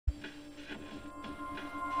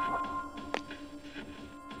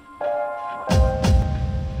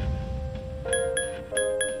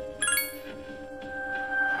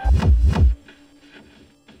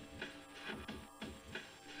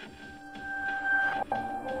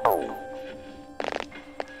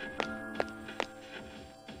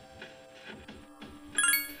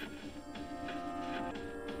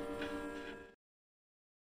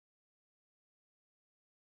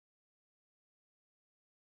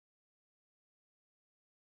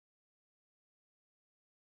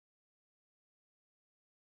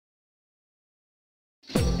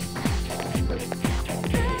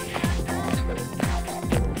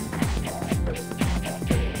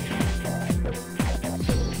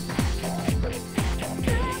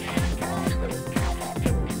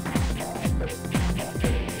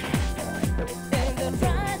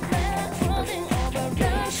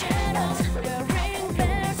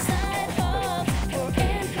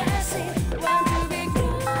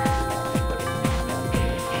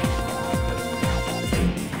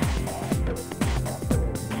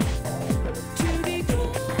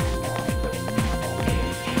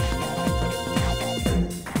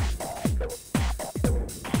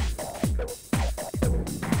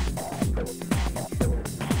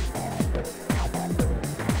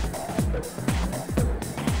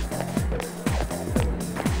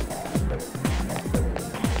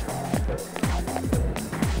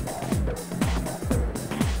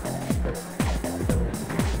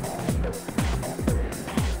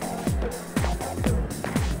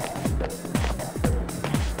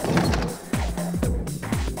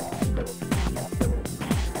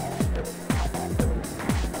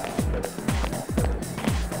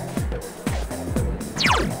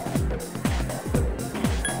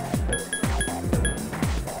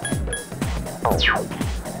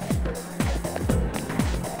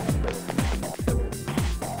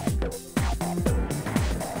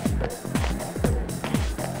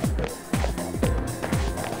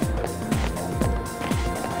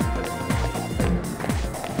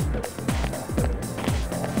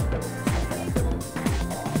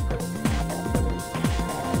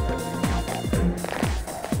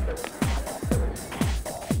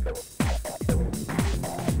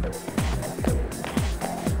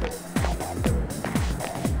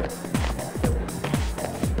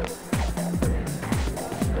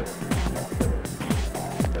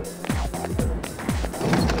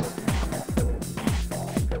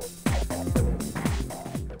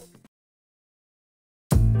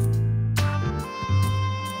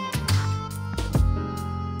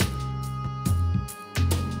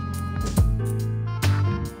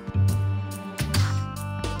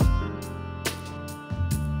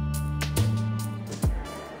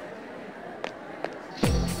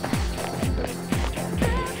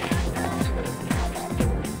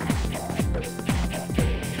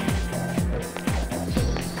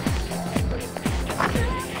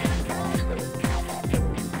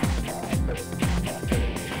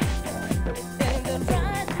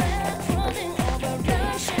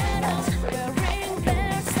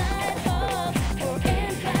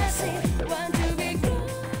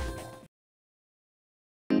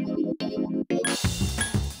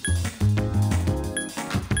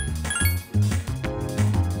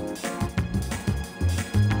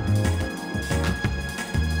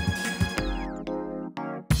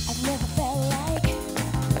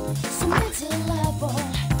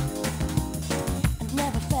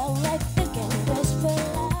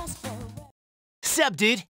Sup,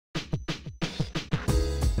 dude?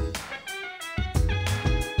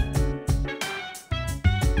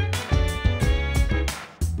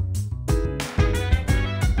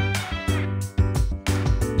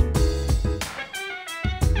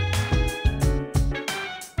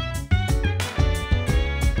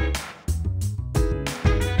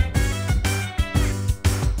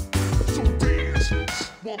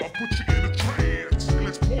 Wanna put you in a trance, and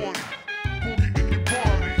let's party. Boogie in your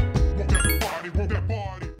body, rock that body, rock that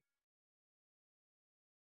body.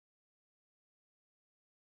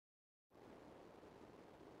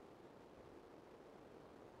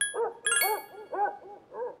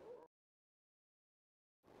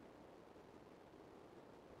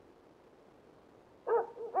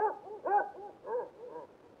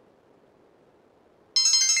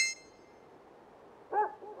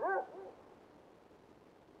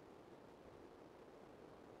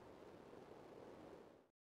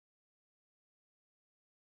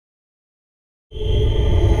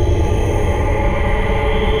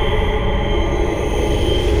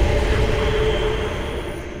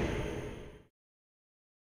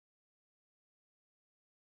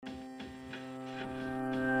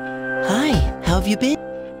 Hi, how have you been?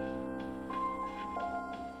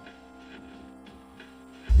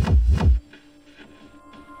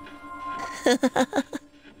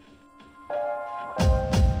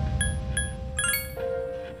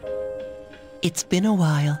 It's been a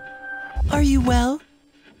while. Are you well?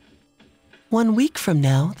 1 week from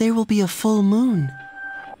now, there will be a full moon.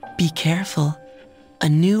 Be careful. A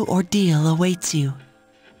new ordeal awaits you.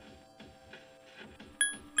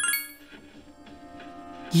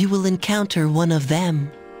 You will encounter one of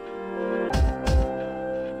them.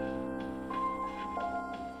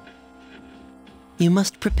 You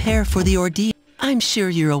must prepare for the ordeal. I'm sure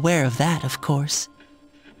you're aware of that, of course.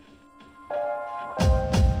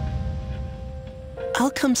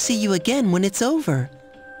 I'll come see you again when it's over.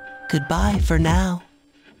 Goodbye for now.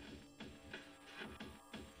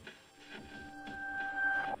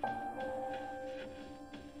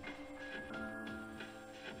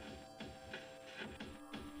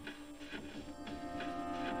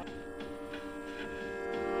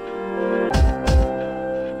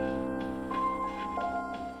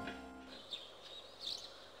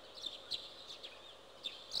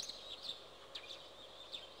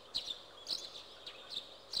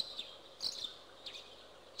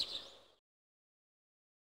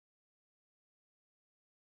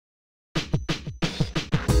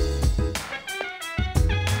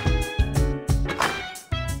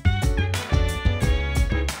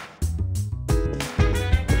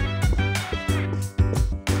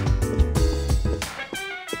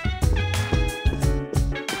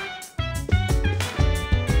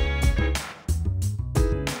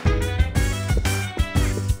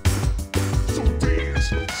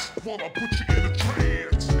 Wanna put you in a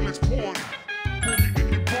trance, and let's party. Boogie in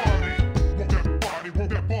your body, work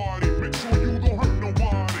that body, make sure you don't hurt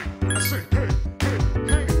nobody. I say, hey,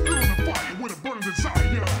 feel the fire with a burning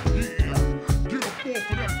desire. Yeah, get up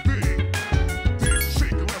off of that thing, dance,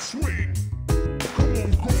 shake, and let's swing. Come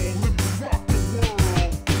on, girl, let me rock the world.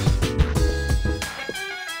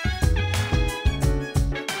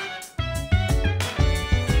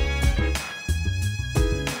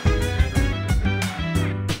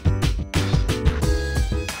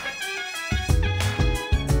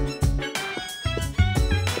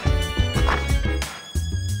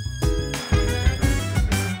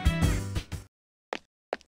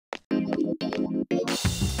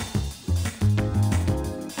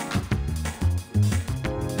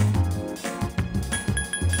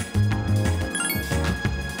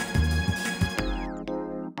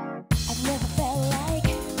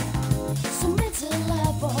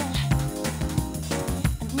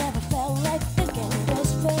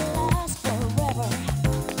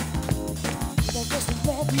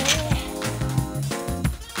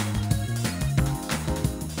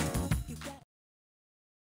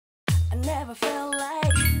 Never felt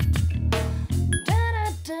like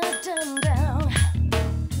down.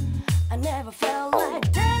 I never felt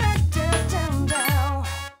like down.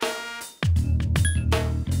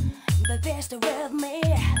 But they're still with me.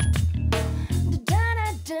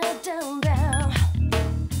 Down.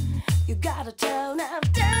 You gotta turn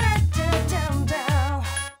up down.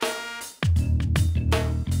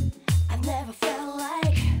 I never felt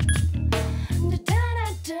like down.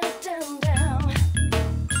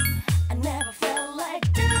 I never felt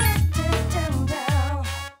like down.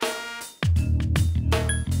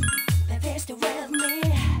 But they're still with me.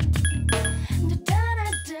 Down.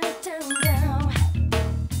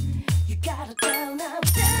 You gotta turn up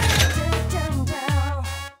down.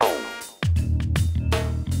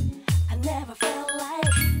 I never felt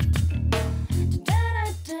like down.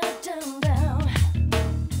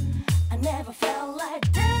 I never felt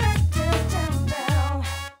like down.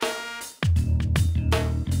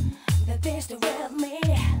 But they're still with me.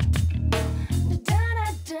 Down.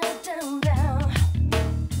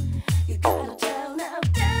 You gotta turn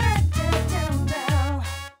up down.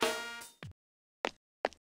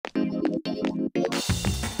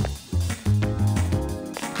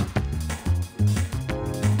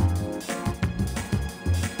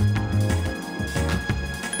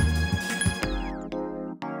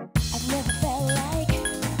 I've never felt like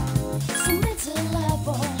so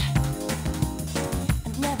miserable.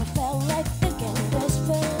 I've never felt like thinking this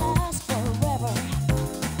will last forever.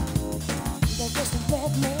 They're just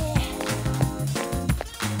with me.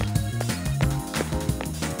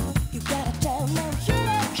 You gotta tell them you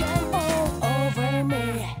can all over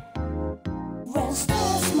me. When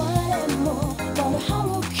stars smile and move, wonder how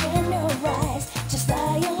look in your eyes, just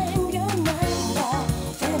dialing your mind out,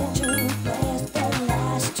 fading to place that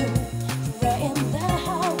last two. Right in the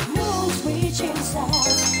house, moon's reaching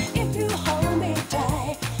south. If you hold me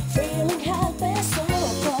tight, feeling happy so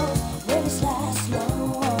close, will this last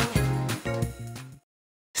long?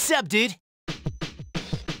 Sup, dude?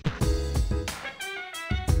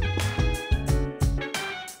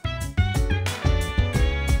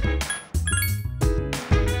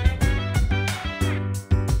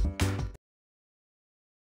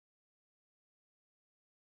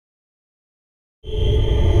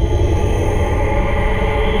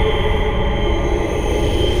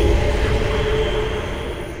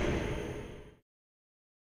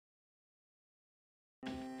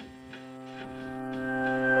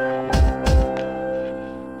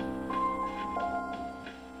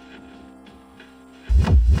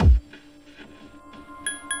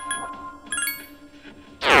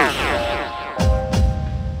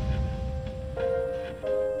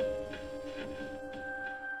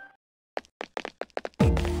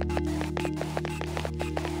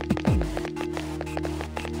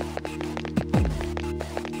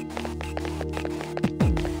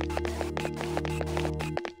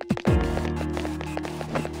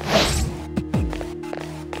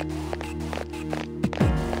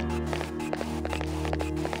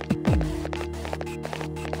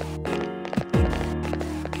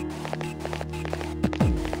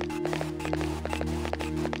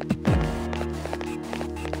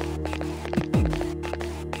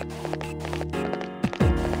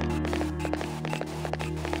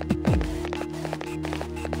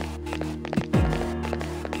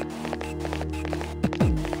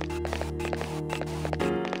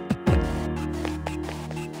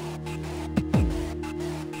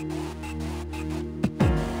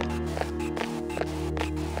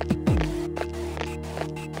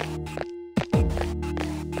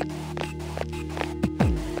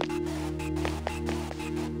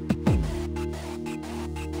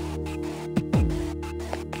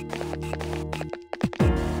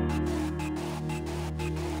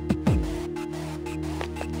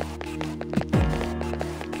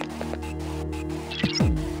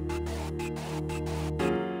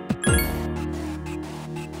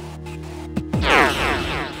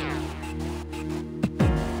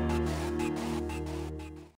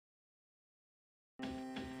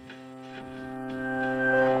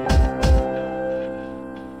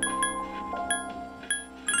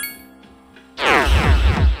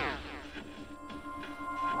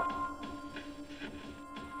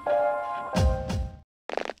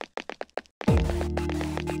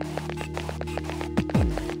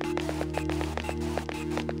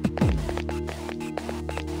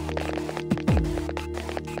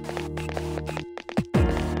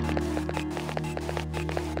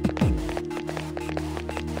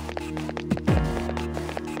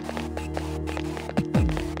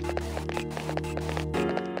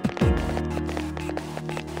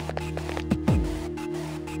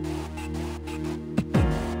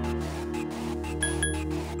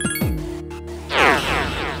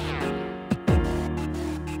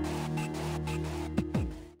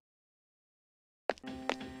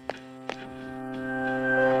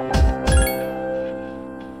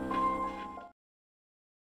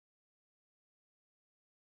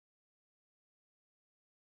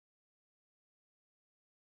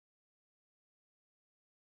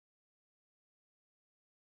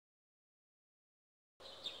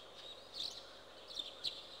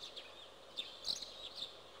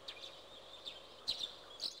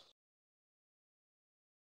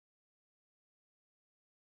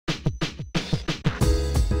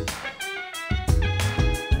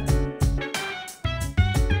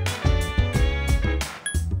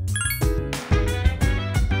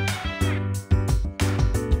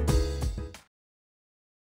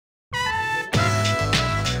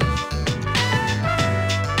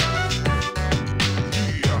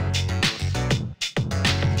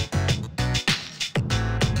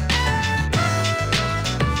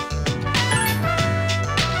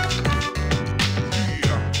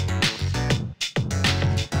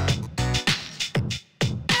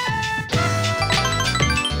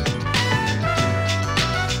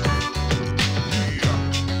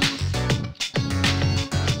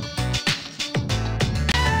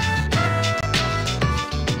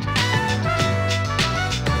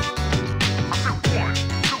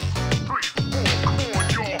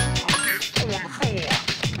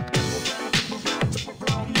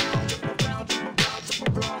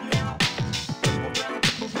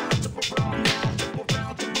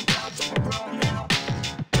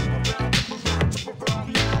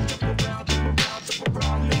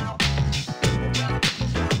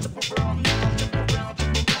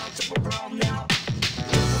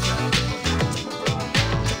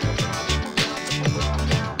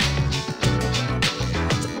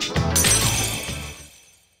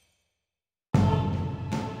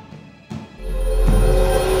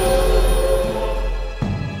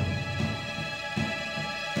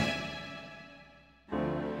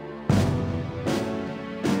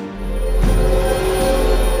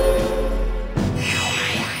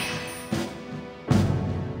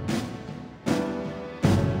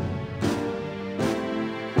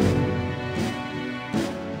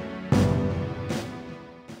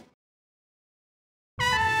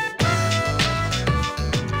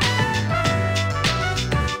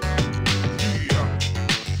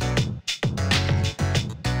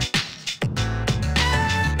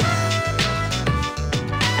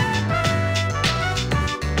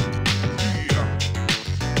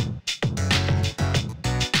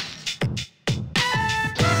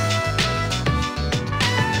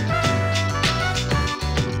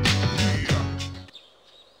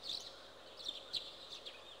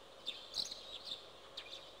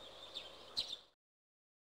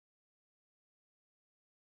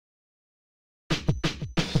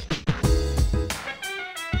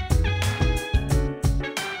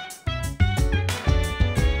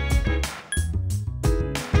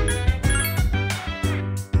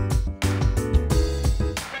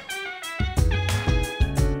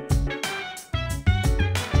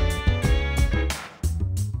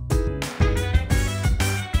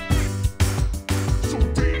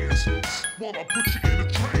 I'll put you in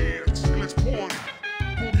a trance. Let's party.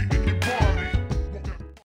 Boogie in your body.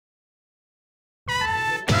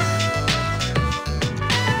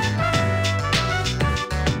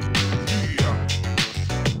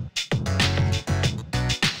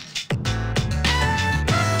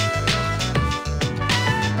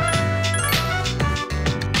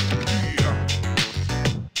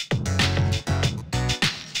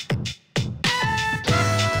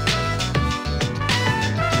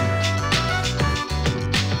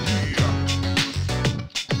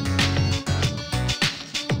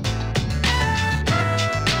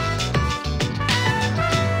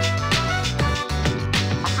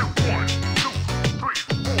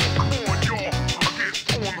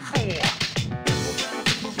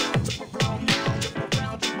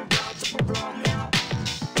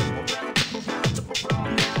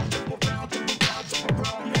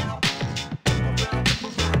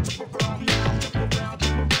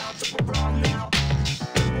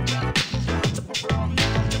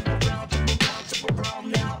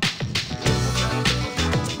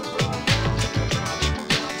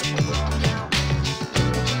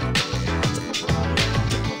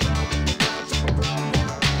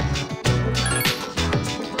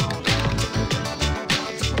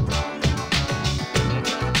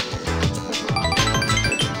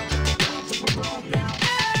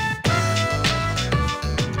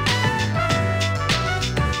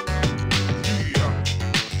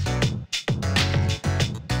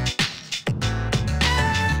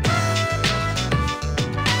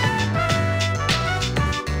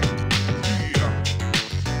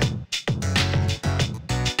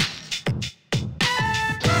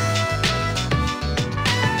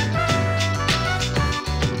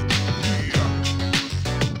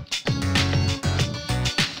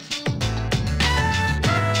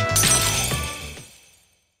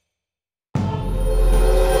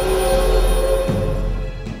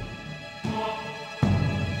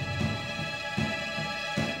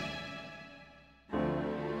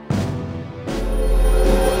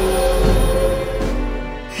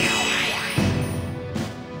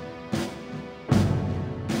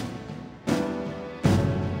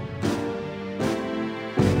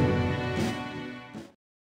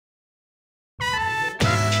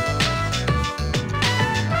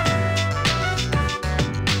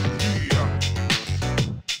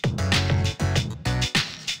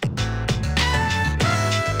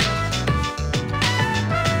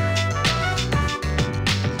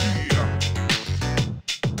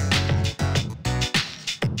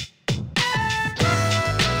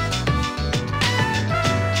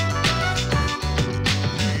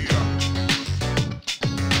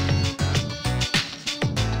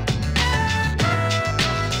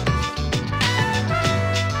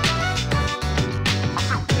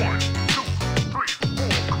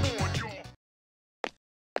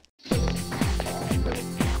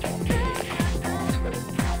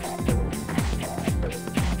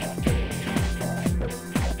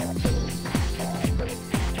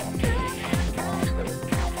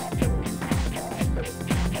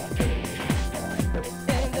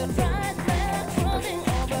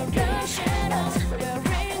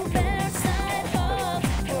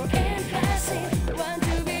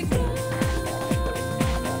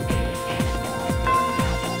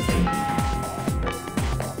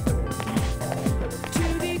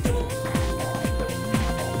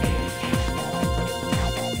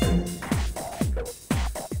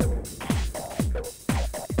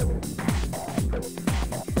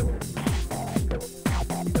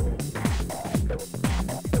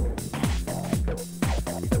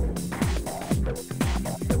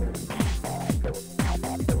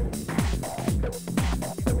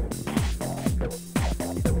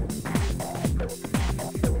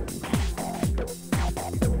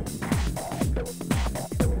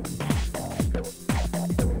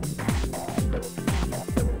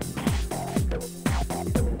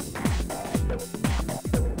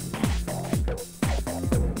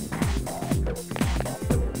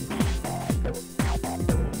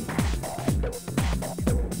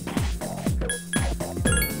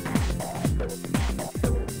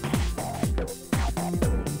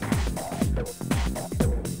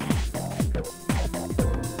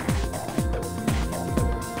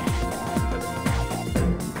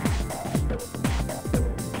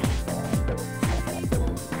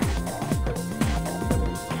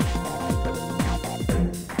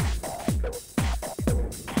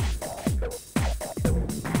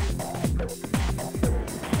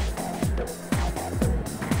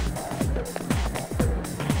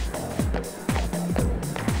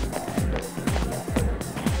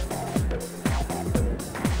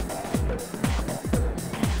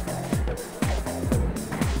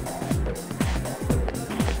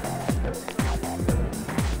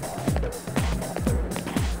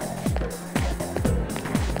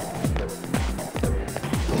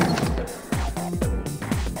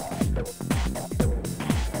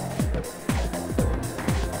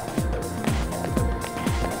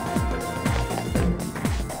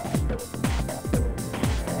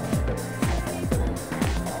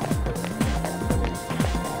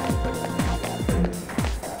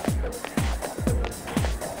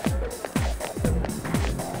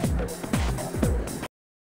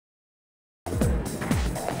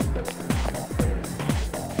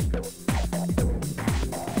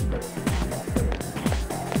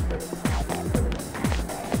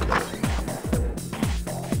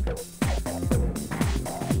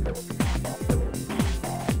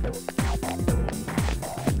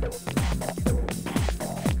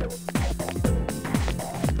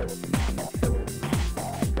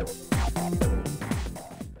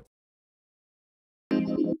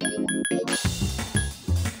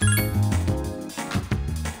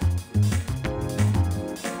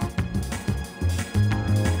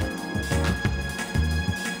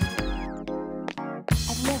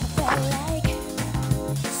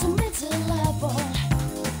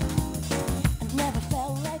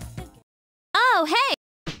 Oh, hey!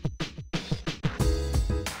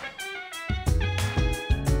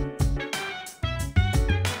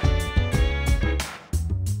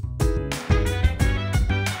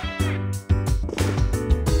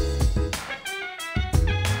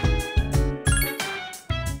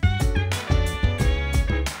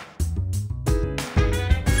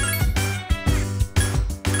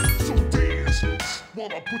 So dance while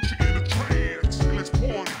I put you in a trance. And let's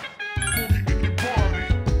party. Boogie in your body.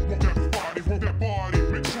 Rock that body.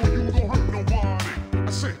 Make sure you don't hurt nobody.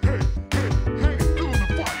 I say, hey, hey, hey, feeling the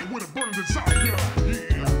fire with a burning desire. Yeah,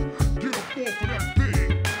 get up off of that thing.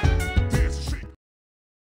 Dance and shake.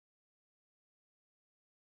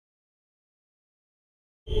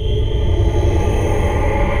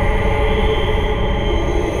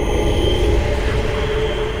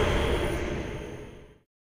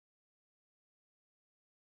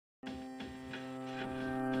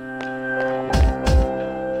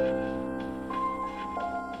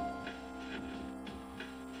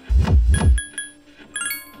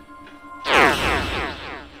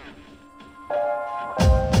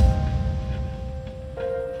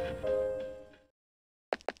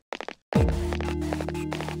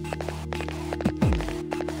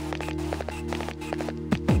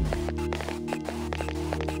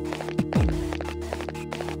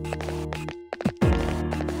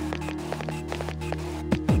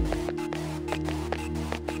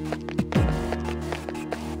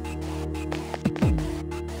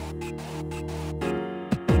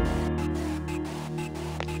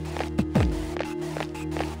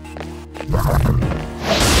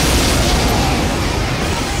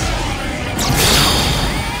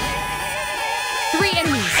 Three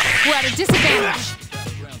enemies. We're at a disadvantage.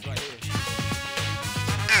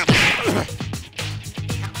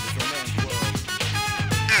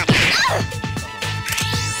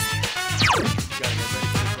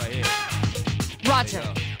 Roger.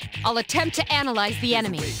 I'll attempt to analyze the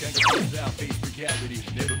enemy.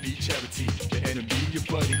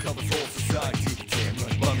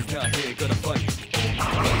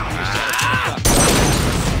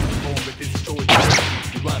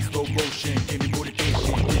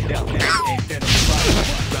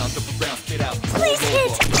 Please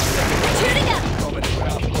hit! Tuning up!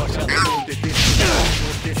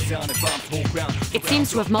 It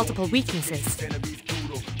seems to have multiple weaknesses.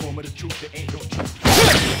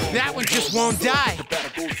 That one just won't die.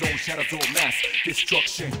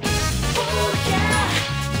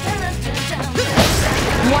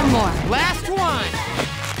 One more. Last one.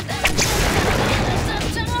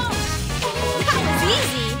 That was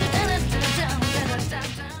easy.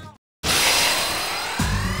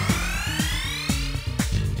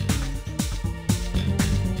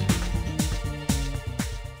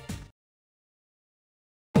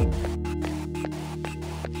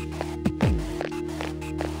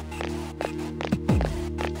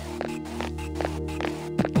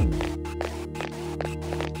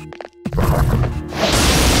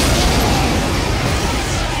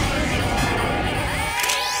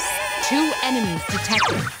 Two enemies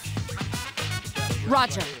detected.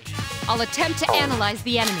 Roger. I'll attempt to analyze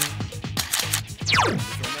the enemy.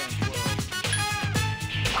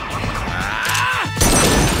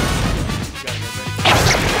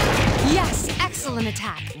 Yes, excellent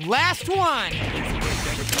attack. Last one.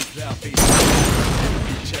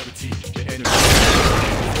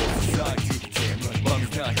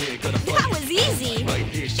 That was easy.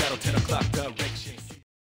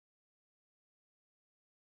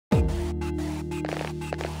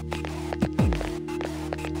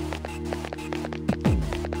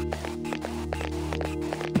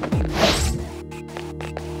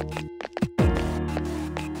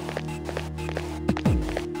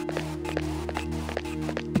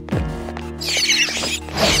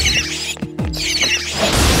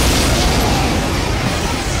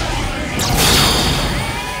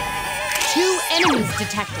 Two enemies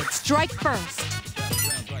detected. Strike first.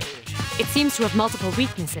 It seems to have multiple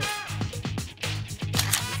weaknesses.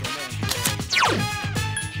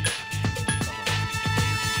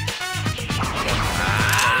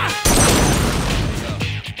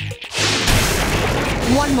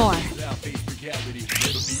 One more.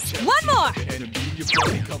 One more!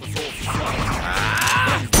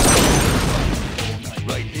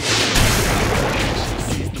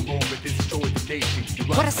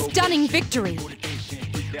 What a stunning victory!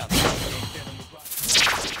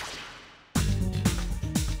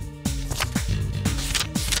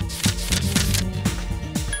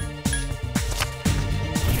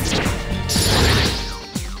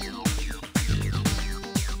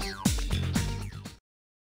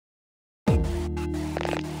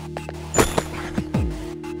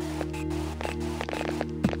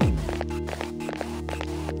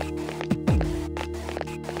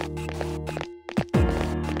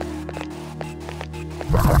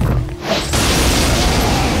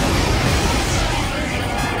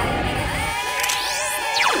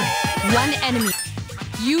 One enemy.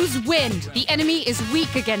 Use wind. The enemy is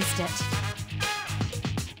weak against it.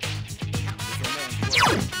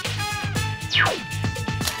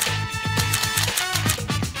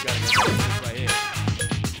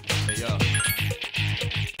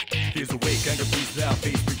 Here's a wake, anger breathes out,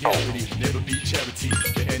 face reality. Never be charity.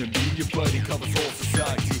 The enemy you're fighting covers all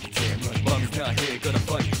society. Damn right, mommy's not here, gonna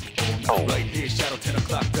fight. Right here, shadow 10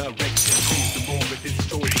 o'clock direction. Seize the moment,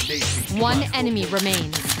 destroy the nation. One enemy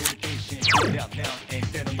remains. Out now, and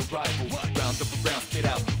then on the rival. Round up around, spit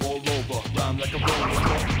out, all over. Rhyme like a rolling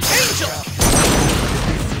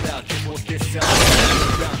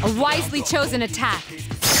A wisely chosen attack.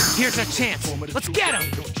 Here's our chance. Let's get him.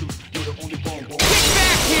 Get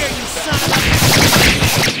back here, you son of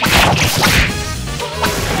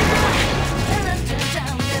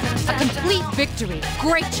A complete victory.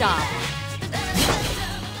 Great job.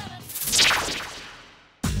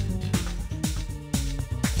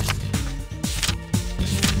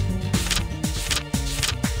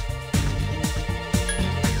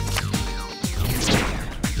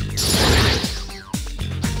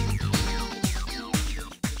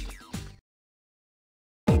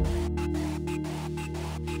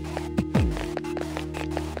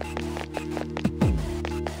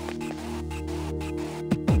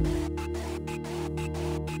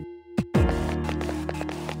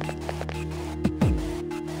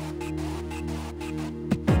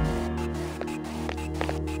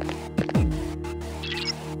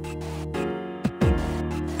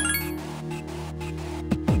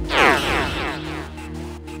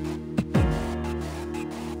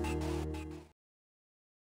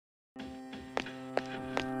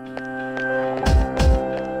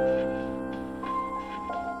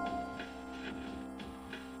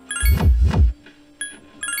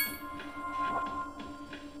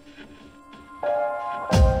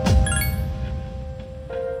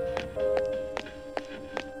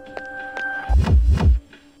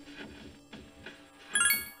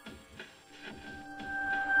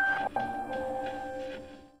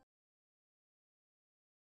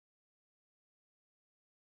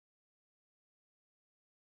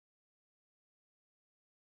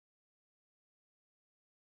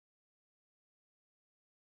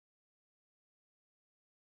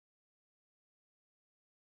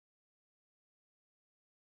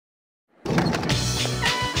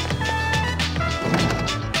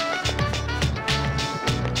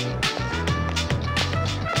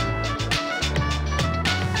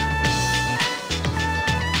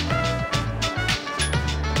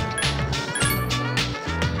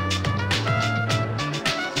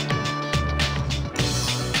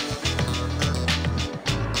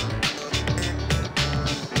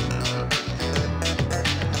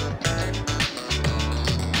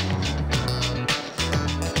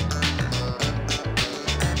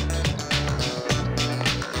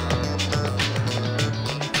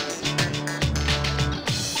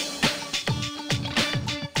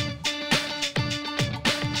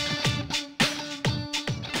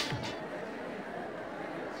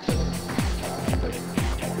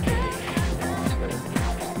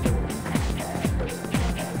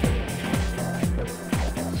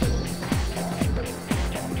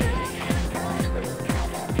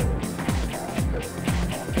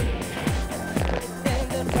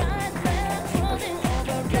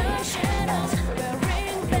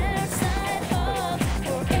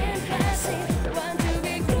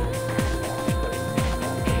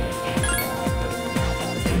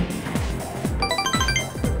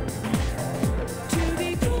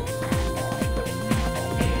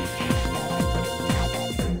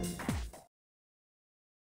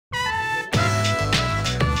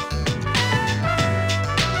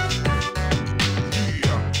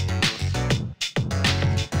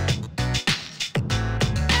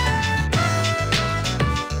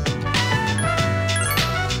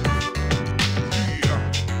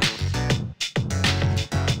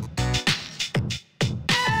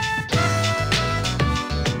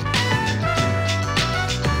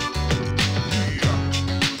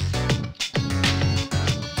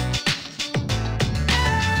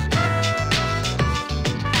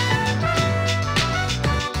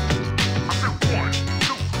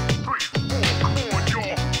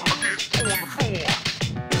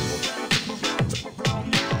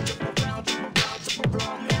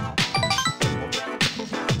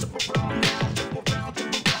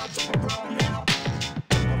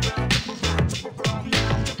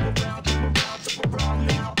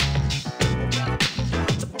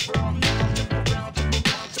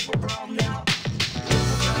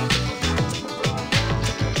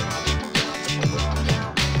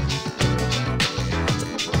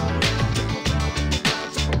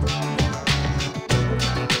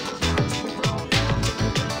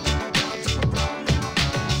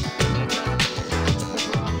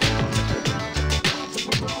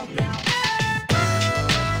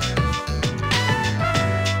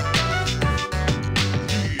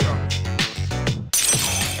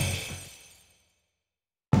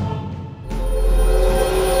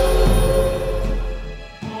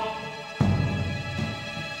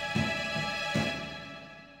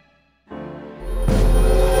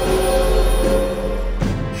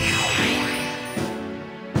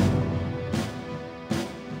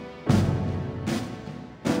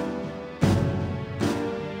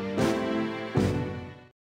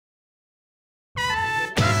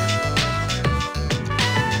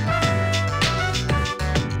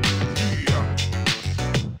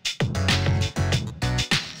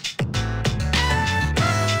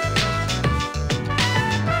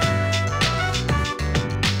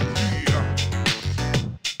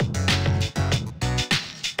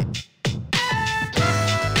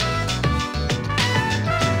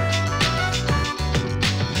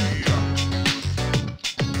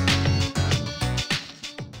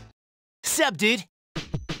 job, dude.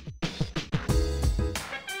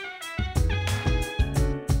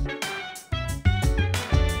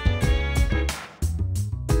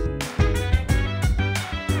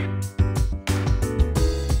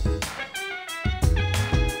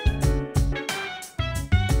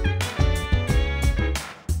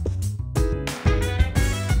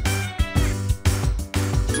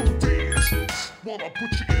 So dance while I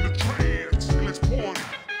put you in a trance. And let's party.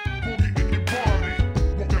 Boogie in your body.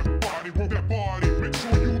 Rock that body. Make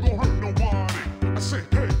sure you don't hurt nobody. I say,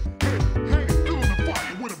 hey, hey, hey, feeling the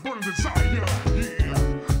fire with a burning desire. Yeah,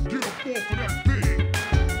 get up off of that thing.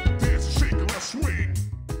 Dance and shake and let's swing.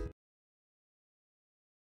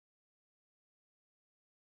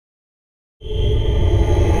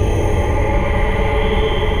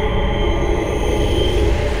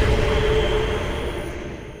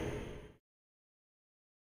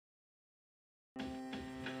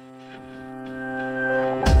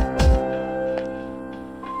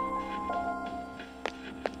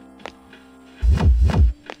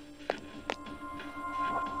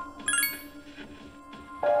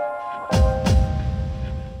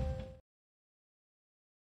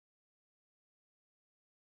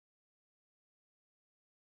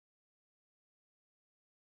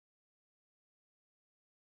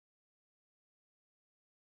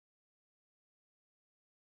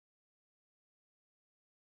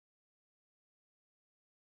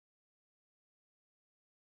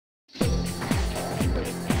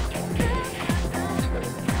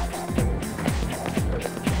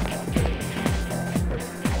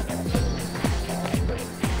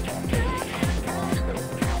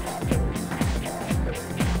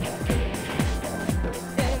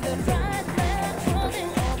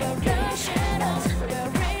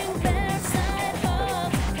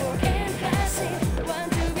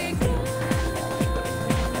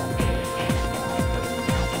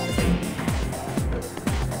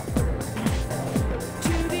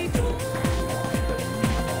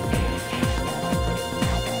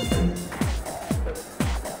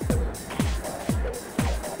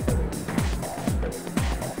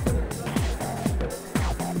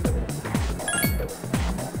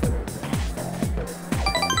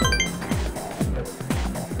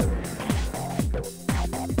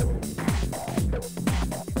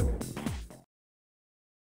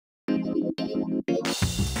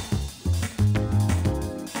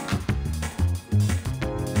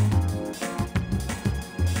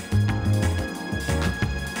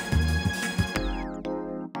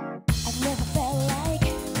 I've never felt like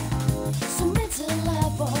so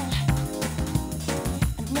miserable.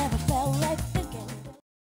 I've never felt like thinking.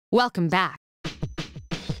 Welcome back.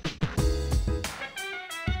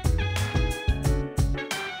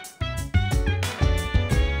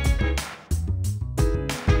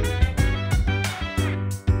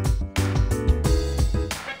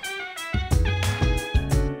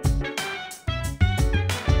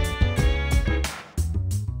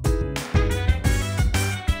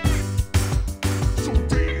 So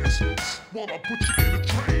dance while I put you in a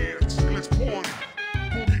trance. And let's party.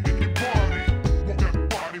 Boogie in your body.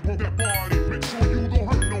 Rock that body.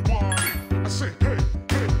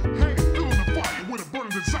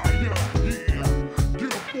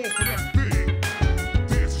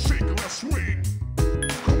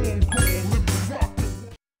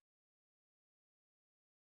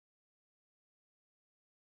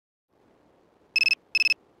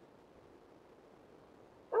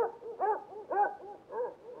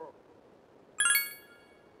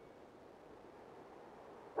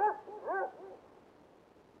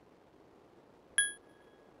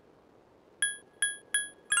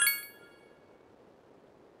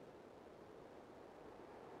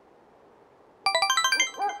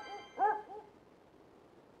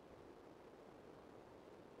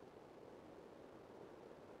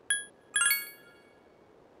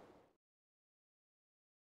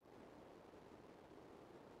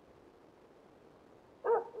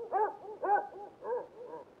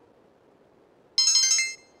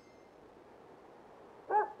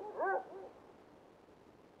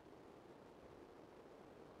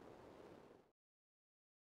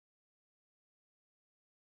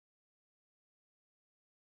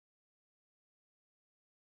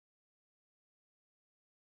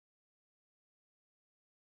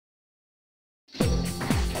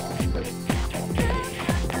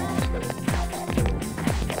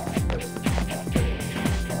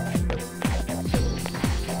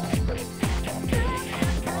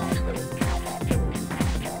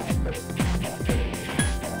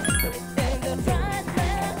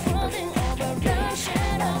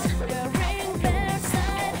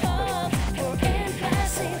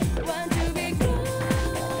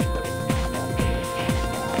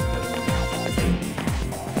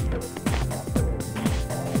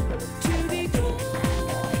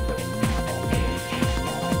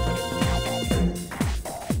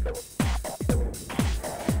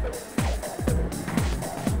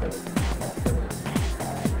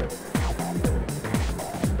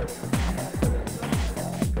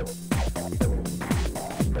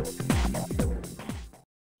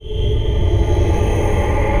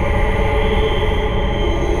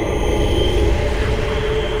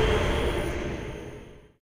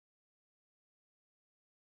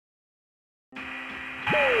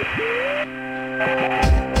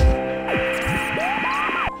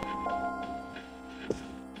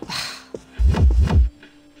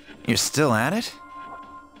 You're still at it?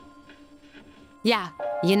 Yeah,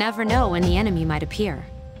 you never know when the enemy might appear.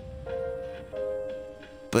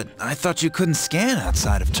 But I thought you couldn't scan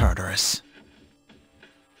outside of Tartarus.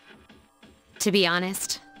 To be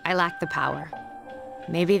honest, I lack the power.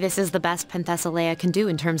 Maybe this is the best Penthesilea can do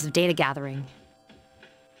in terms of data gathering.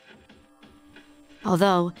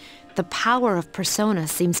 Although, the power of Persona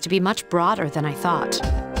seems to be much broader than I thought.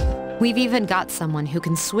 We've even got someone who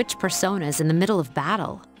can switch personas in the middle of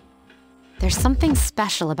battle. There's something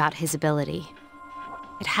special about his ability.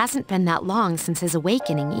 It hasn't been that long since his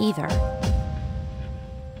awakening either.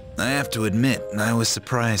 I have to admit, I was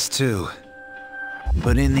surprised too.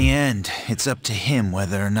 But in the end, it's up to him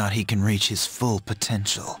whether or not he can reach his full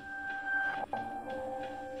potential.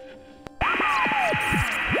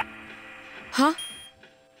 Huh?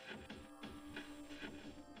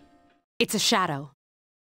 It's a shadow.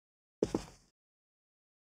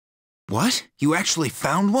 What? You actually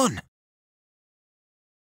found one?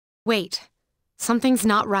 Wait. Something's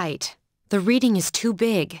not right. The reading is too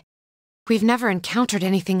big. We've never encountered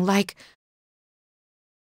anything like...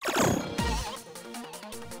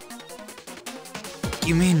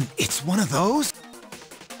 You mean it's one of those?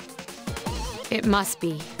 It must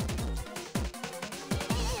be.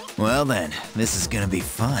 Well then, this is gonna be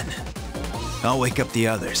fun. I'll wake up the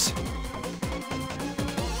others.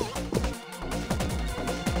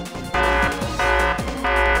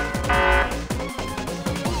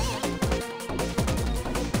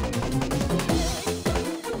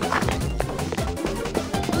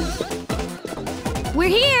 We're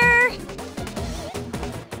here!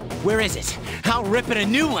 Where is it? I'll rip it a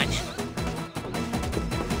new one!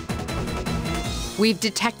 We've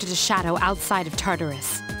detected a shadow outside of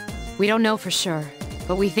Tartarus. We don't know for sure,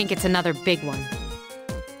 but we think it's another big one.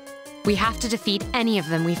 We have to defeat any of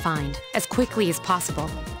them we find, as quickly as possible.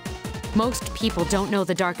 Most people don't know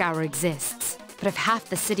the Dark Hour exists, but if half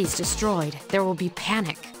the city's destroyed, there will be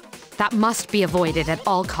panic. That must be avoided at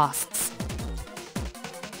all costs.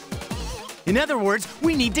 In other words,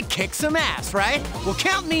 we need to kick some ass, right? Well,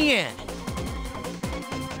 count me in!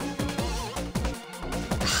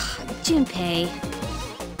 Junpei.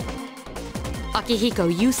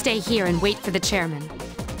 Akihiko, you stay here and wait for the chairman.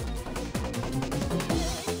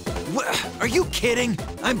 What? Are you kidding?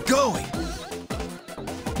 I'm going!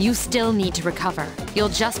 You still need to recover. You'll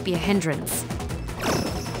just be a hindrance.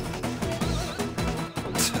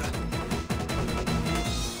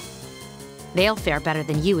 They'll fare better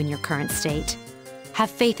than you in your current state. Have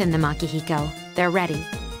faith in them, Akihiko. They're ready.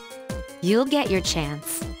 You'll get your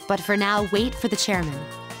chance, but for now, wait for the chairman.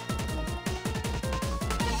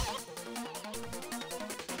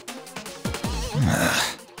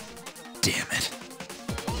 Damn it.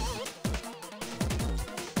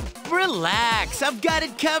 Relax, I've got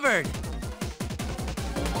it covered!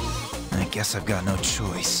 I guess I've got no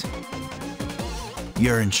choice.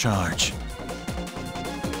 You're in charge.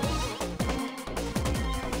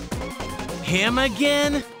 Him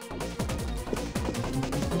again?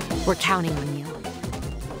 We're counting on you.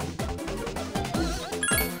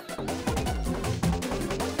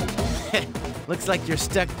 Looks like you're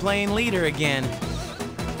stuck playing leader again.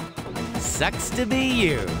 Sucks to be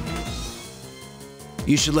you.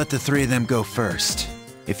 You should let the three of them go first.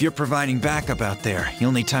 If you're providing backup out there,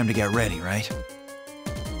 you'll need time to get ready, right?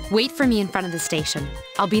 Wait for me in front of the station.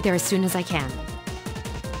 I'll be there as soon as I can.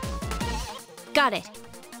 Got it.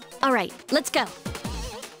 All right, let's go.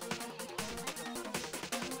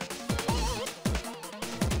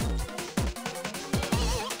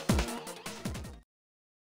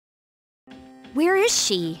 Where is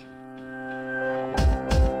she?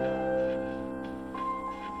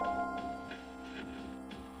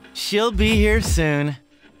 She'll be here soon.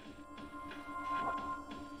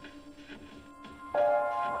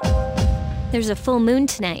 There's a full moon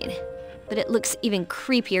tonight, but it looks even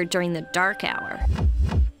creepier during the dark hour.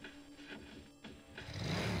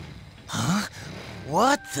 Huh?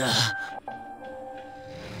 What the?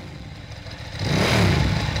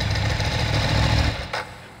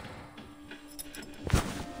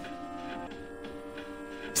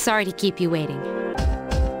 Sorry to keep you waiting.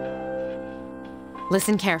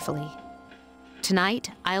 Listen carefully.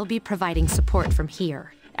 Tonight, I'll be providing support from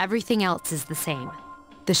here. Everything else is the same.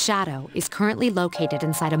 The shadow is currently located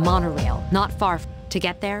inside a monorail, not far. To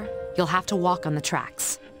get there, you'll have to walk on the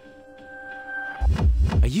tracks.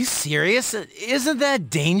 Are you serious? Isn't that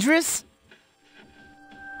dangerous?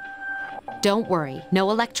 Don't worry, no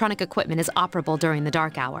electronic equipment is operable during the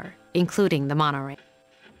dark hour, including the monorail.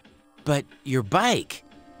 But your bike.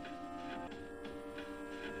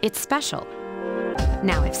 It's special.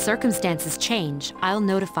 Now, if circumstances change, I'll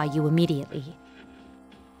notify you immediately.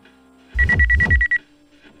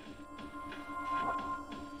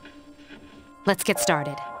 Let's get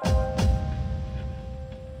started.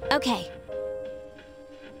 Okay.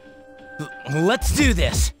 Let's do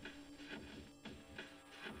this!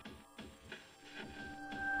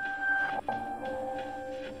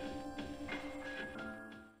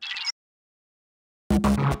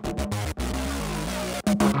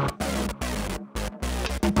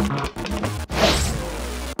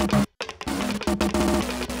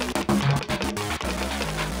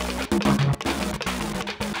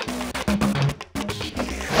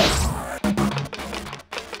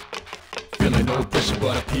 Feeling no pressure,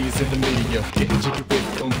 but I peers in the media. Getting jiggy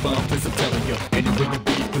with your own fine place, I'm telling ya. Anywhere you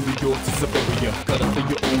be, from New York to Siberia. Gotta feel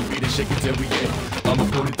your own beat and shake it till we end. I'ma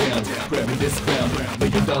put it down, grabbing this crown. $1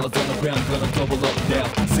 million on the ground, gonna double up now.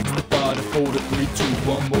 65 to 4 to 3, 2,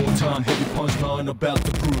 one more time. Heavy punchline about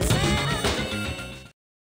to cruise.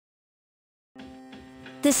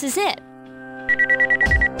 This is it.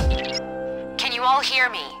 Can you all hear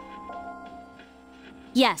me?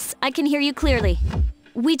 Yes, I can hear you clearly.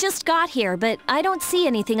 We just got here, but I don't see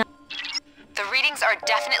anything. The readings are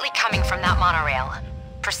definitely coming from that monorail.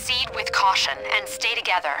 Proceed with caution and stay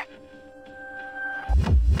together.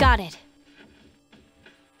 Got it.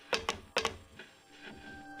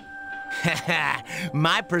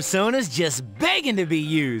 My persona's just begging to be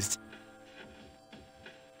used.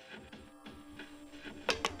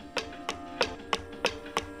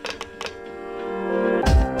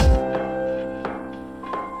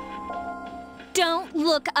 Don't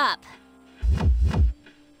look up.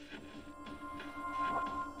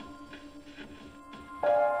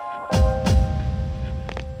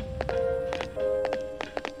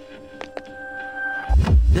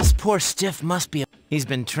 This poor stiff must be He's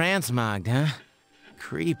been transmogged, huh?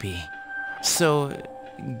 Creepy. So,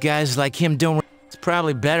 guys like him don't... It's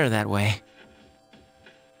probably better that way.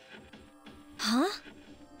 Huh?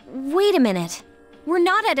 Wait a minute. We're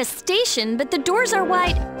not at a station, but the doors are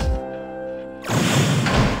wide.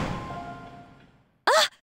 Ah!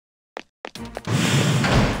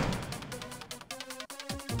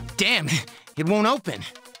 Damn, it won't open.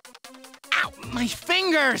 Ow, my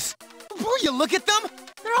fingers! Will you look at them?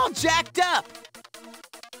 They're all jacked up.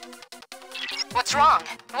 What's wrong?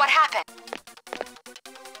 What happened?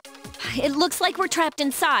 It looks like we're trapped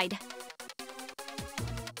inside.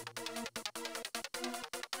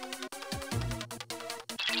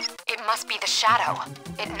 It must be the shadow.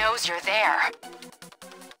 It knows you're there.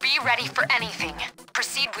 Be ready for anything.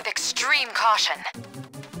 Proceed with extreme caution.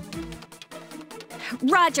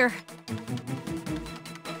 Roger.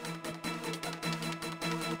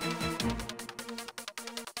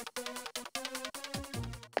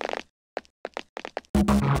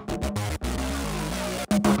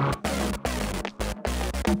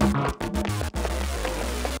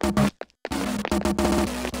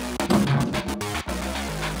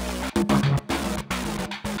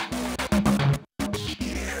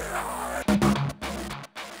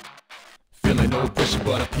 No pressure,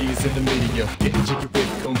 but I peers in the media. Getting jiggy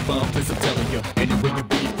with your own fine place, I'm telling ya. Anywhere you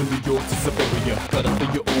be, from New York to Siberia. Gotta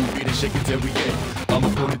feel your own beat and shake it till we end. I'ma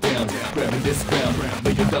put it down, grabbing this crown. $1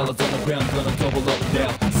 million on the ground, gonna double up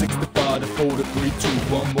now. 65 to 4 to 3, 2,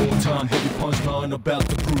 one more time. Heavy punchline about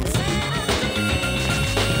to cruise.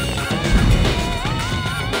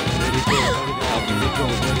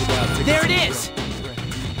 There it is!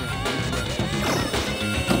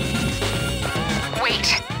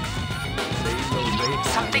 Wait!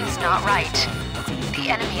 Something's not right. The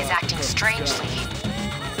enemy is acting strangely.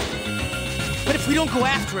 But if we don't go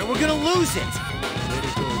after it, we're gonna lose it!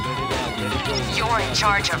 You're in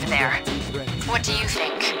charge over there. What do you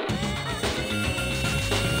think?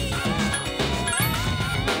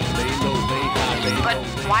 But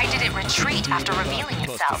why did it retreat after revealing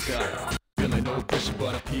itself?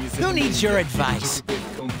 Who needs your advice?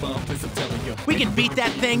 We can beat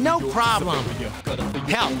that thing, no problem.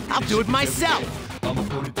 Hell, I'll do it myself.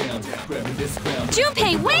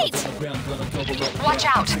 Junpei, wait! Watch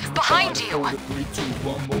out! Behind you!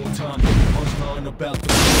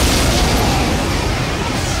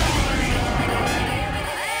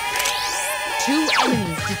 Two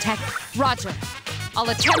enemies detect. Roger. I'll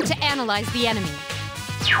attempt to analyze the enemy.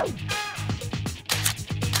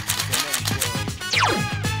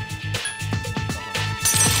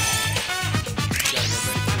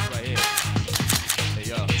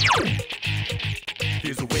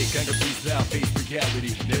 Here's a way, gang of beats now, face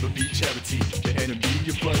reality. Never be charity. The enemy,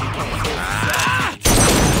 your blood,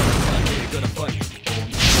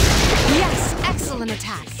 Yes, excellent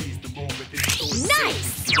attack.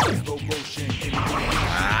 Nice!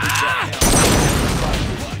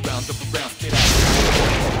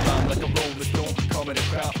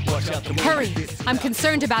 Hurry! I'm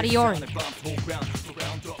concerned about Iori.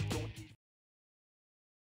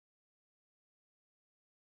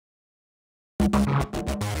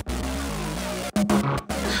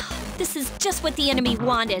 This is just what the enemy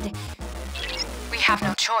wanted. We have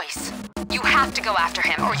no choice. You have to go after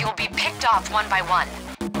him, or you'll be picked off one by one.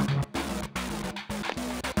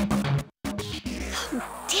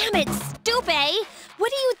 Damn it, Stupe! What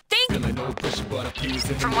do you think?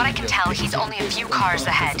 From what I can tell, he's only a few cars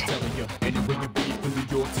ahead.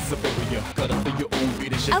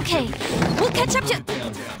 Okay, we'll catch up to...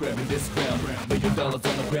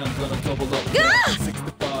 Ah!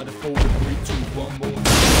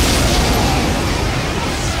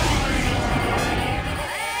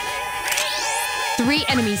 3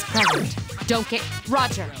 enemies present. Don't get...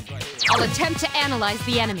 Roger. I'll attempt to analyze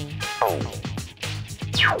the enemy.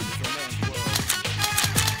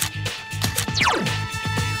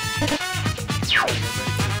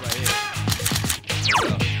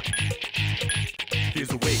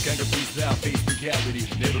 Here's a way, anger breathes out, face reality,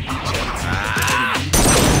 never be challenged.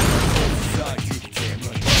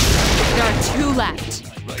 There are 2 left.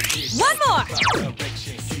 One more!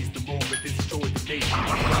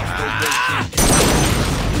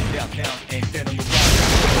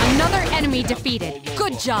 Another enemy defeated.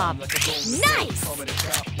 Good job. Nice!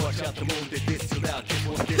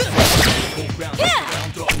 Yeah!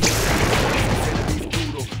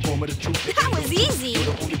 That was easy!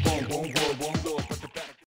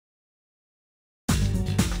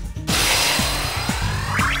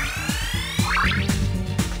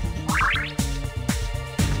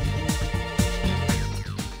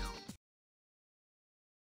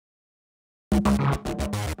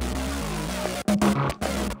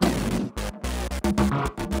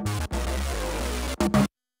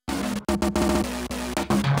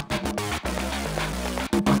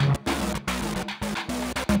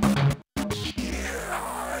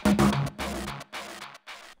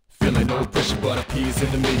 No pressure, but appears in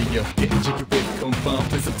the media. Getting jiggy with confound,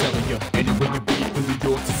 place I'm telling ya. Anywhere you be, from New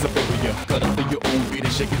York to Siberia. Cut up for your own beat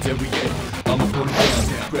and shake it every day. I'ma put it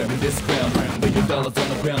down, grabbing this crown. $1 million on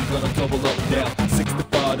the ground, gonna double up now.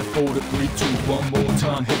 65 to 4 to 3, 2, one more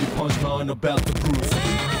time. Heavy punchline about to bruise.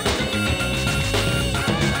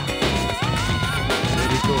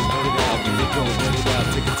 Let it go, let it out, let it go, let it out.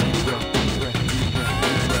 Take a deep breath, deep breath, deep breath,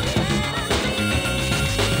 deep breath.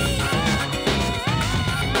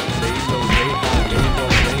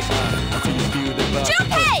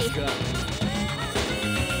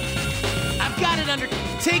 I've got it under...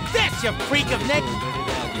 Take this, you freak of neck...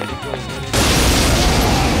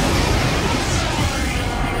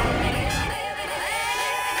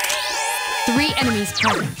 Three enemies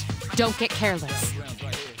present. Don't get careless.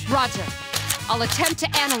 Roger. I'll attempt to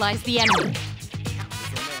analyze the enemy.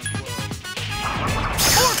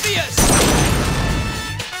 Orpheus!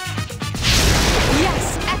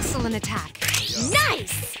 Yes, excellent attack.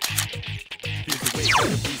 Nice!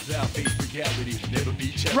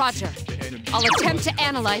 Roger. I'll attempt to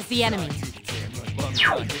analyze the enemy.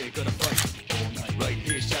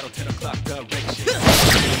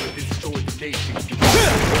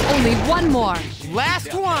 Only one more.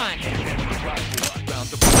 Last one!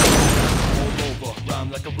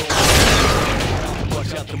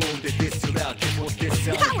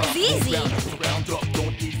 That was easy!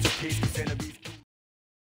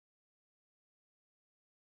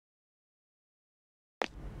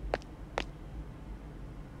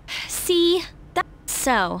 See? That's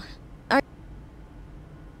so.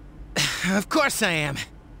 Of course I am.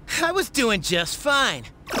 I was doing just fine.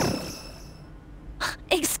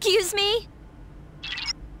 Excuse me?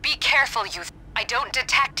 Be careful, youth. I don't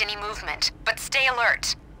detect any movement, but stay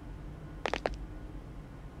alert.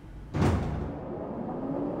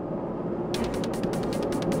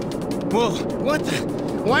 Whoa, what the?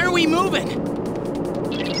 Why are we moving?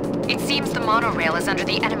 It seems the monorail is under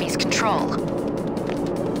the enemy's control.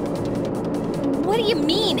 What do you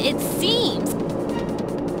mean, it seems?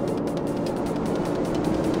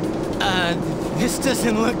 This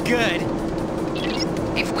doesn't look good.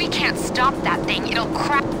 If we can't stop that thing, it'll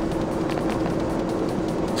crash.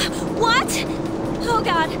 What? Oh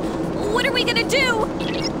god, what are we gonna do?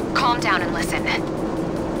 Calm down and listen.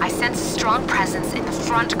 I sense a strong presence in the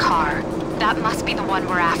front car. That must be the one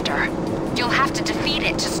we're after. You'll have to defeat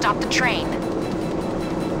it to stop the train.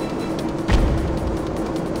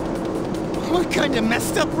 What kind of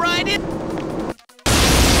messed up ride it?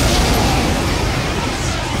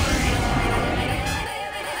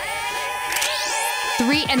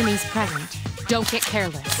 Three enemies present. Don't get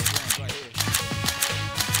careless.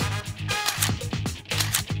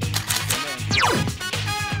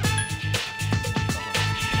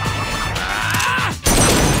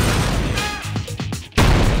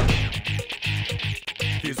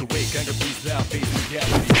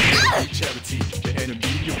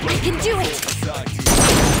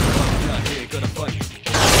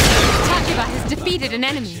 defeated an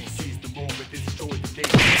enemy.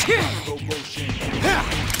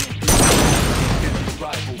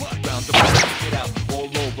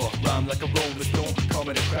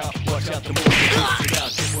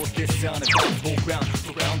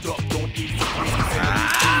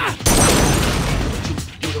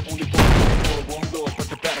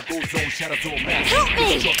 Help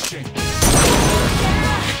me!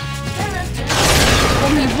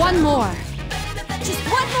 Only one more. Just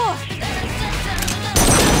one more!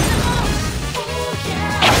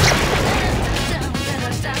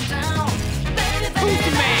 Who's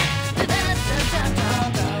the man?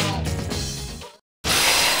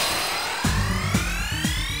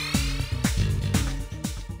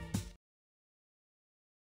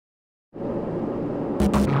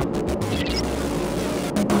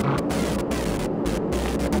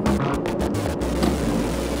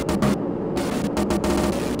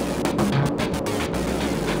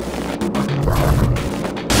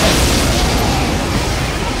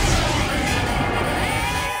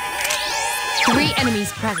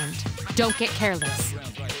 Enemies present. Don't get careless.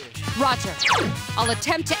 Roger. I'll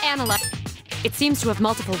attempt to analyze. It seems to have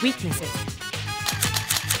multiple weaknesses.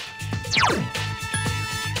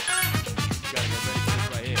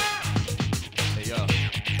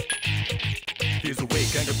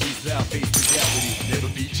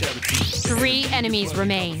 Three enemies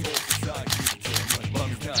remain.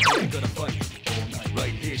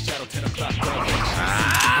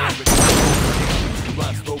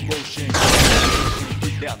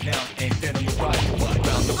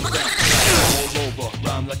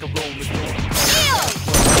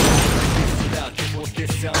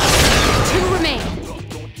 Two remain.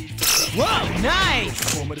 Whoa, nice!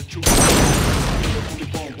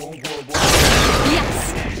 Yes!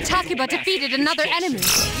 Takuba defeated another enemy.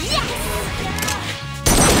 Yes!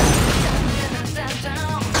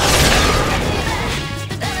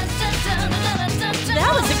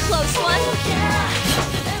 That was a close one!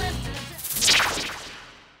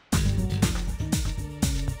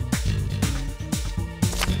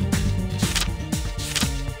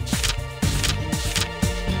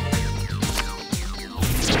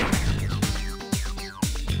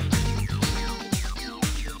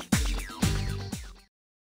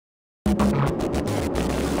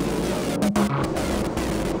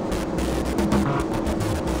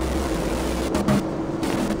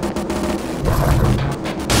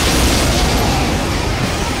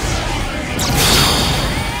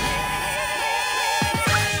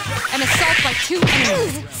 Two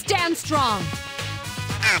enemies. Stand strong.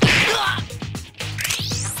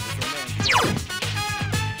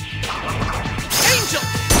 Angel!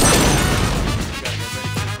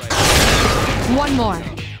 One more.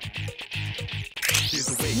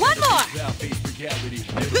 One more!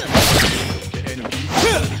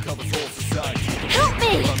 Help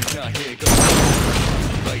me!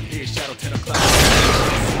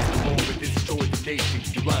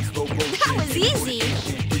 That was easy!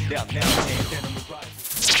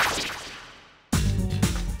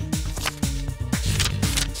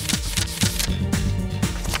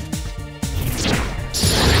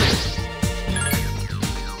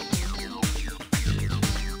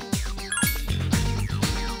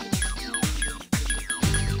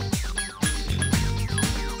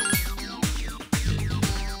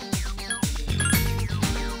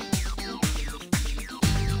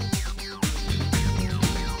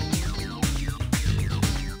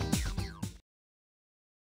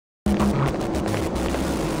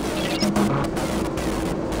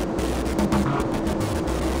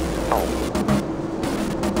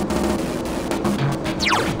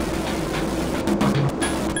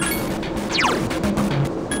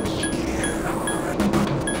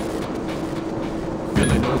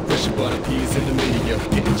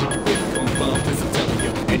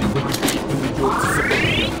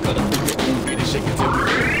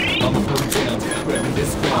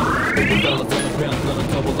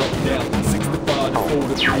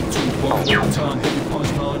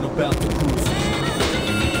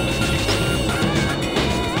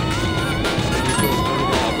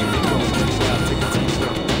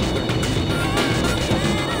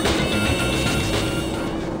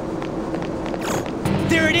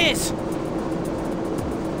 There it is!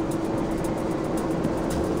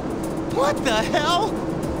 What the hell?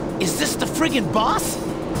 Is this the friggin' boss?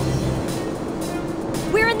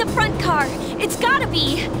 We're in the front car. It's gotta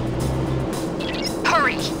be.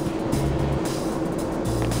 Hurry!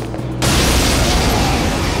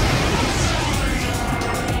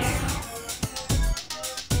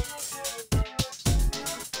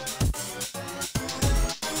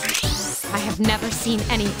 I have never seen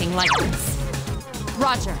anything like this.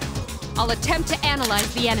 Roger. I'll attempt to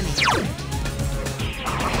analyze the enemy.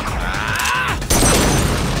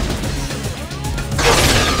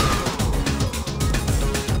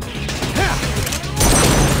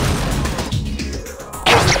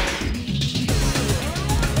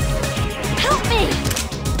 Help me!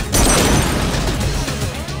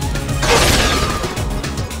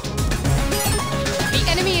 The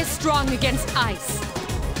enemy is strong against ice.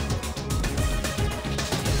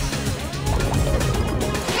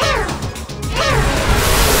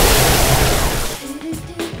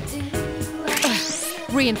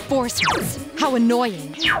 Reinforcements. How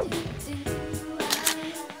annoying.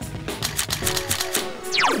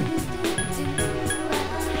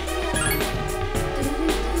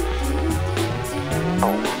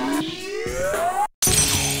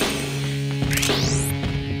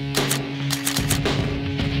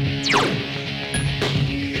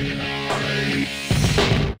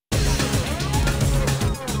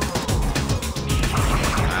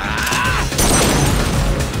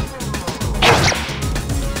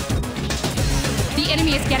 The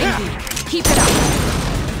enemy is getting weak. Keep it up.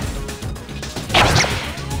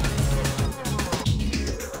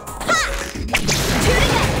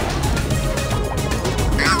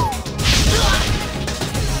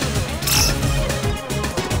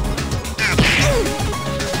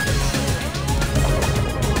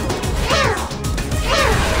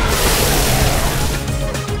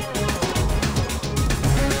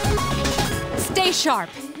 Stay sharp.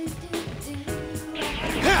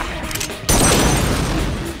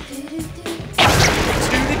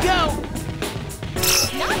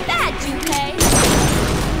 Not bad, Junpei.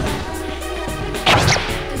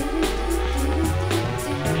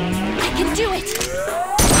 I can do it.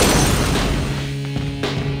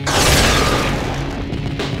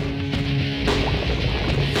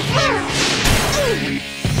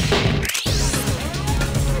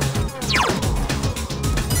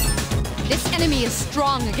 This enemy is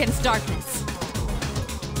strong against darkness.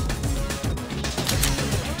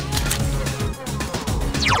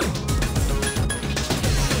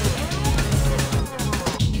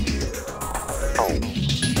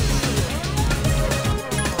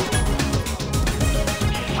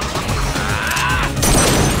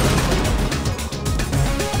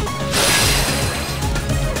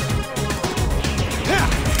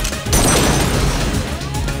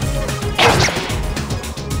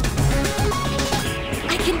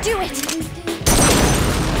 I can do it.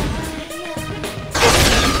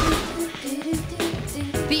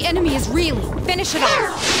 The enemy is reeling. Finish it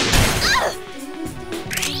off.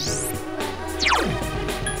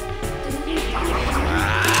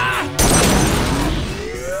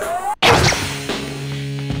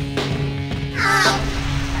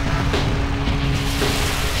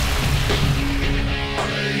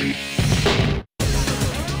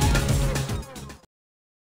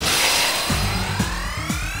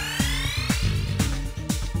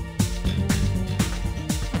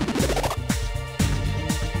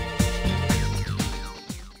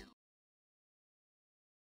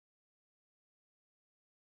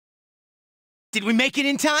 Did we make it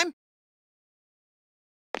in time?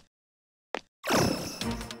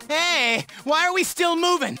 Hey, why are we still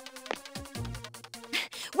moving?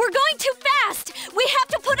 We're going too fast. We have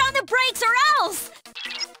to put on the brakes or else.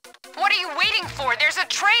 What are you waiting for? There's a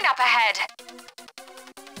train up ahead.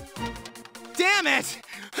 Damn it!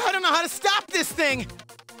 I don't know how to stop this thing!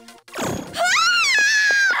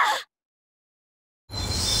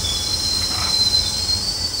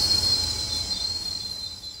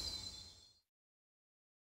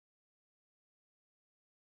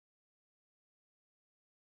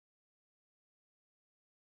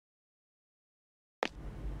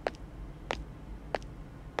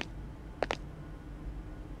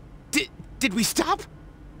 Did we stop?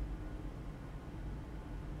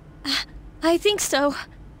 I think so.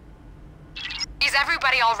 Is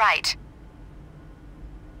everybody all right?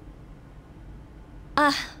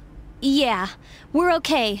 Yeah, we're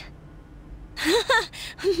okay.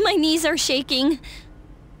 My knees are shaking.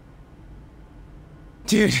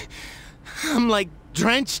 Dude, I'm like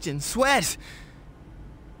drenched in sweat.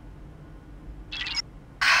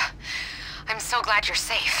 I'm so glad you're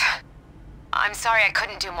safe. I'm sorry I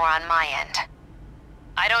couldn't do more on my end.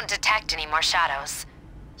 I don't detect any more shadows.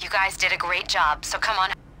 You guys did a great job, so come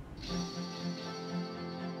on.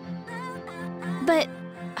 But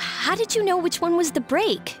how did you know which one was the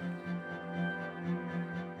brake?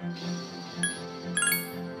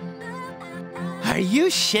 Are you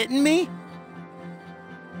shitting me?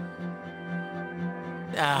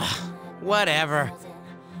 Whatever.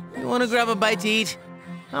 You wanna grab a bite to eat?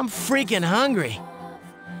 I'm freaking hungry.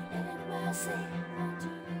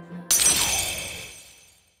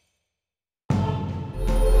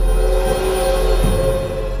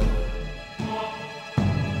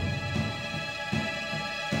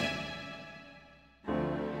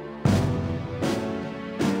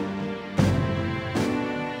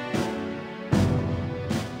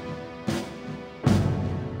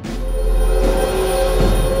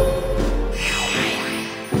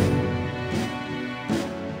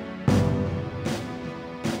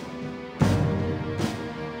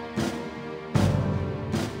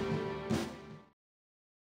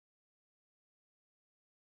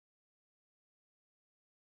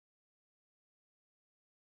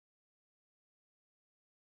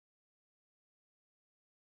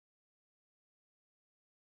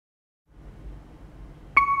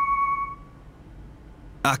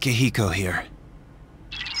 Akihiko here.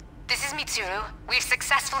 This is Mitsuru. We've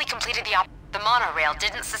successfully completed the monorail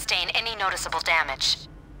didn't sustain any noticeable damage.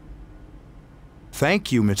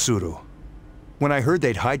 Thank you, Mitsuru. When I heard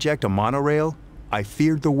they'd hijacked a monorail, I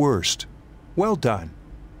feared the worst. Well done.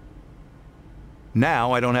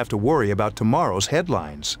 Now I don't have to worry about tomorrow's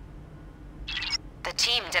headlines. The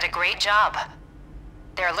team did a great job.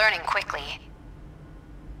 They're learning quickly.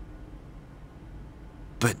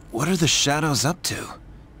 But what are the shadows up to?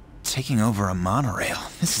 Taking over a monorail.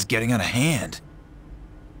 This is getting out of hand.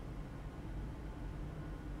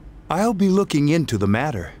 I'll be looking into the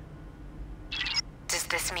matter. Does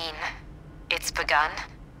this mean it's begun?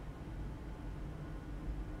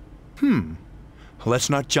 Let's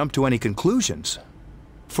not jump to any conclusions.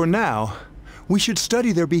 For now, we should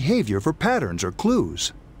study their behavior for patterns or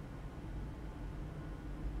clues.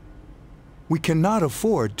 We cannot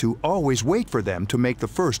afford to always wait for them to make the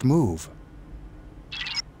first move.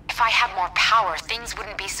 If I had more power, things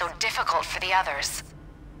wouldn't be so difficult for the others.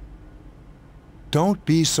 Don't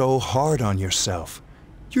be so hard on yourself.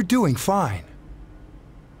 You're doing fine.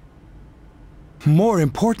 More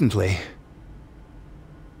importantly,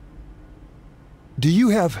 do you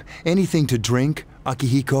have anything to drink,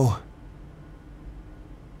 Akihiko?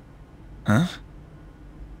 Huh?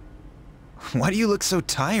 Why do you look so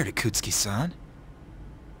tired, Akutsuki-san?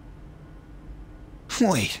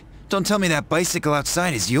 Wait, don't tell me that bicycle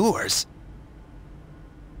outside is yours.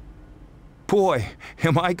 Boy,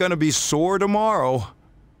 am I gonna be sore tomorrow.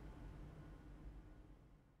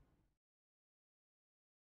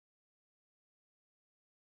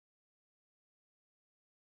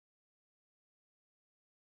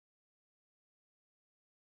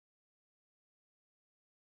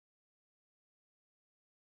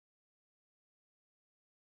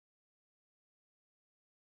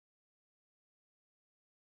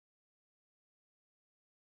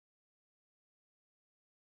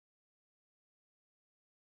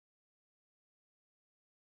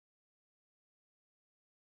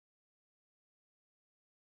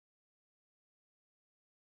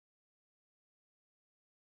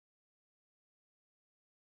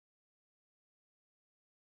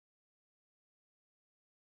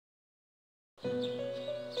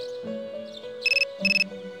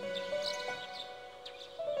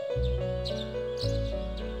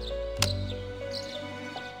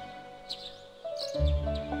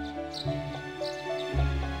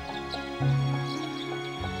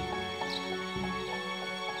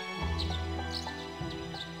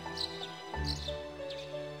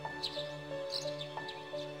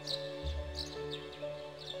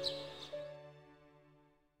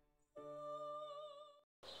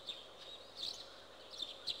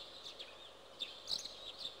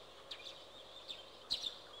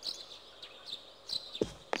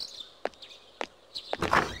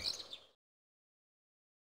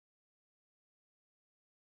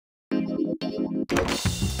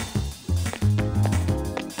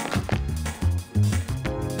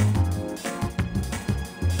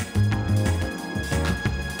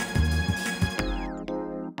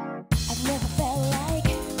 I've never felt like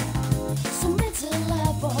so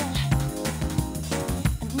miserable.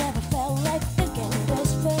 I've never felt like thinking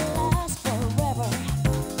this will last forever.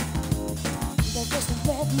 They're just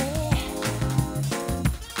with me.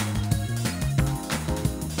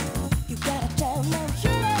 You gotta tell them you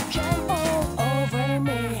can all over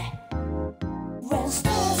me. When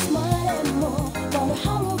stars smile and move, wonder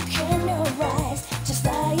how can you rise? Just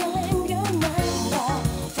dial in your mind now,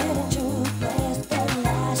 fit into place that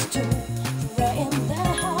lasts to right in the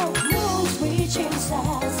house, moon's reaching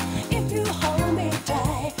stars. If you hold me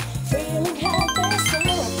tight, feeling happy,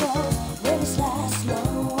 circles, will this last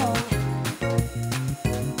long?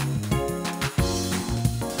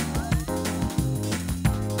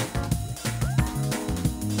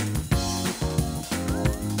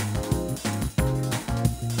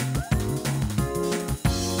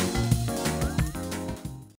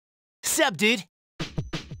 Sup, dude?